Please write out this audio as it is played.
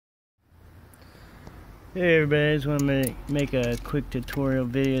Hey everybody, I just want to make a quick tutorial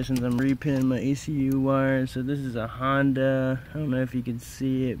video since I'm repinning my ECU wire. So this is a Honda, I don't know if you can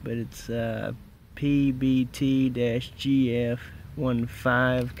see it, but it's PBT-GF15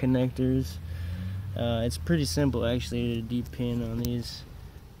 connectors. It's pretty simple actually to depin on these.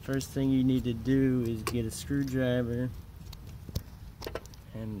 First thing you need to do is get a screwdriver,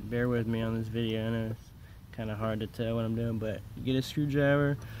 and bear with me on this video, I know it's kind of hard to tell what I'm doing, but you get a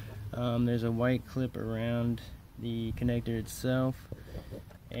screwdriver. There's a white clip around the connector itself,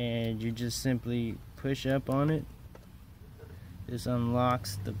 and you just simply push up on it. This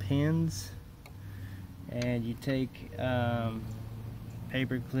unlocks the pins, and you take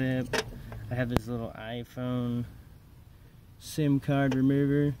paper clip. I have this little iPhone SIM card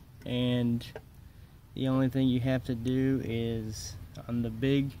remover, and the only thing you have to do is on the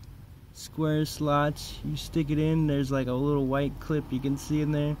big square slots, you stick it in. There's like a little white clip you can see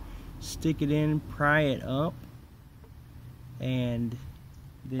in there. Stick it in, pry it up, and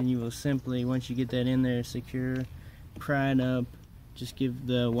then you will simply, once you get that in there secure, pry it up, just give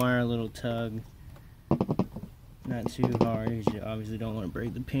the wire a little tug, not too hard because you obviously don't want to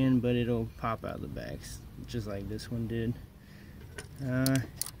break the pin, but it'll pop out the back just like this one did. And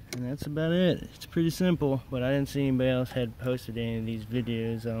that's about it. It's pretty simple, but I didn't see anybody else had posted any of these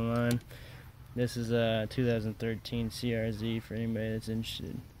videos online. This is a 2013 CRZ for anybody that's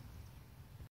interested.